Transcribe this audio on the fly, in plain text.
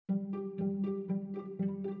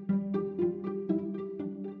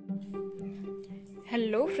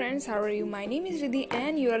Hello friends, how are you? My name is Riddhi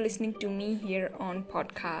and you are listening to me here on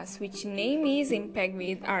podcast which name is Impact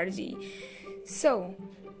with RG. So,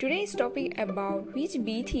 today's topic about which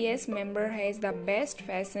BTS member has the best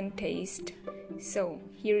fashion taste. So,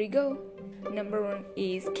 here we go. Number 1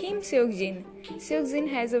 is Kim Seokjin. Seokjin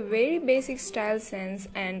has a very basic style sense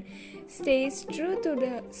and stays true to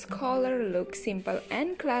the scholar look, simple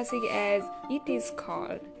and classic as it is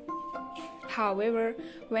called. However,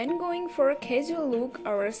 when going for a casual look,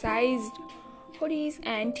 oversized hoodies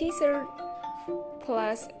and t-shirt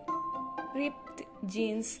plus ripped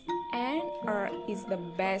jeans and are is the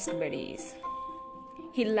best buddies.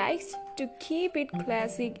 He likes to keep it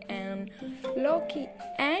classic and low-key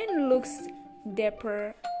and looks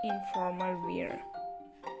dapper in formal wear.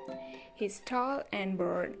 He's tall and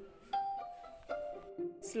broad,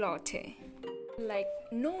 slotty, like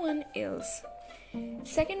no one else.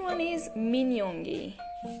 Second one is Min Yoongi.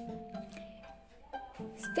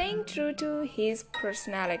 Staying true to his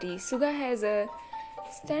personality, Suga has a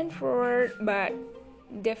straightforward but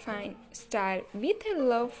defined style with a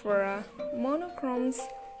love for monochromes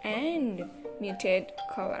and muted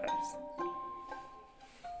colors.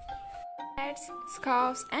 Hats,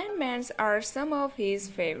 scarves, and bands are some of his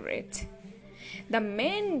favorites. The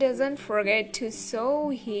man doesn't forget to show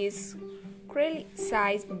his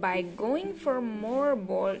size by going for more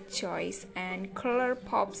bold choice and color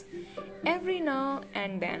pops every now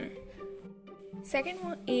and then. Second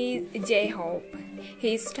one is J-Hope.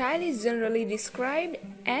 His style is generally described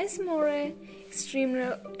as more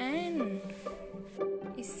extremal and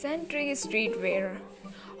eccentric streetwear.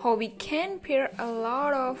 Hobi can pair a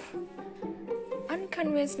lot of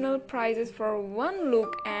unconventional prizes for one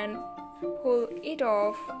look and pull it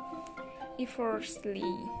off effortlessly.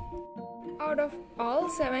 Out of all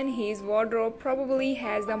 7, his wardrobe probably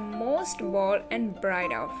has the most bold and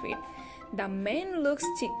bright outfit. The man looks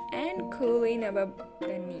chic and cool in above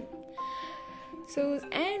the knee. Shoes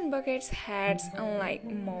and bucket hats unlike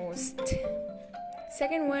most.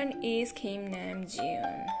 Second one is Kim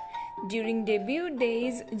Namjoon. During debut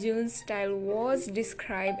days, Joon's style was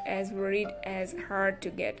described as varied as hard to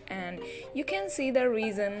get, and you can see the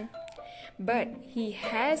reason. But he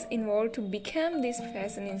has evolved to become this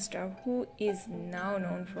fashionista who is now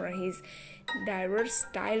known for his diverse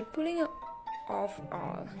style, pulling off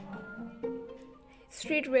all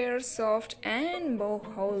streetwear, soft and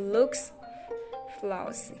boho looks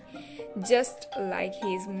flossy, just like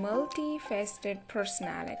his multifaceted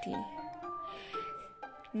personality.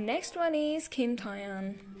 Next one is Kim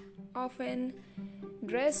Taeyeon, often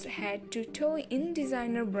dressed head to toe in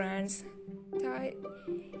designer brands.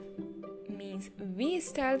 Means V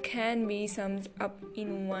style can be summed up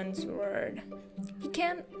in one word. He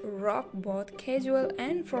can rock both casual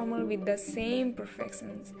and formal with the same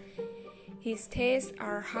perfections. His tastes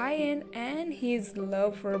are high-end and his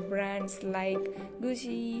love for brands like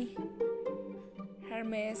Gucci,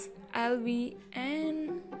 Hermes, LV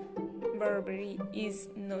and Burberry is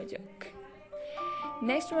no joke.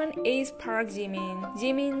 Next one is Park Jimin.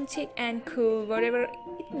 Jimin, chic and cool, whatever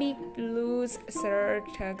it be, loose shirt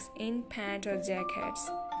tucks in pants or jackets.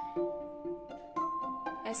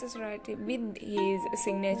 Associated with his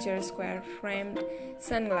signature square-framed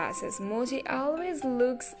sunglasses, Moji always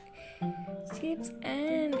looks cheap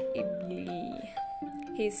and ugly.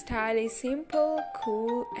 His style is simple,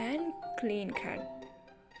 cool, and clean-cut.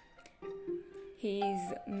 His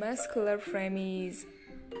muscular frame is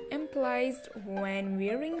emphasized when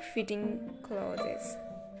wearing fitting clothes.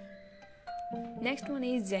 Next one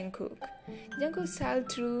is Jungkook. Jungkook's style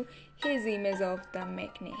through his image of the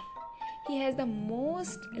Maknae. He has the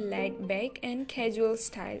most laid-back and casual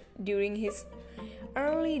style. During his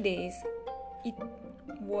early days, it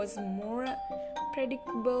was more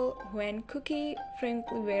predictable when Cookie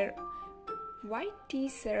frankly wear white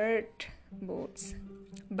t-shirt boots.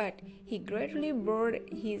 But he gradually broadened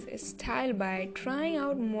his style by trying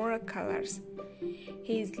out more colors.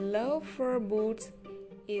 His love for boots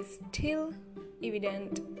is still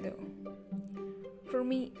evident though. For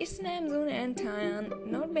me, it's Namjoon and Taeyeon.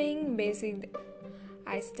 Not being basic,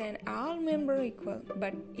 I stand all members equal,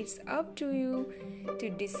 but it's up to you to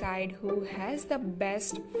decide who has the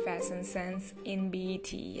best fashion sense in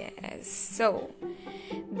BTS. So,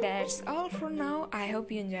 that's all for now. I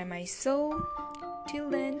hope you enjoy my show. Till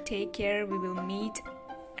then, take care. We will meet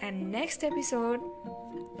in next episode.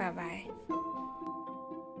 Bye bye.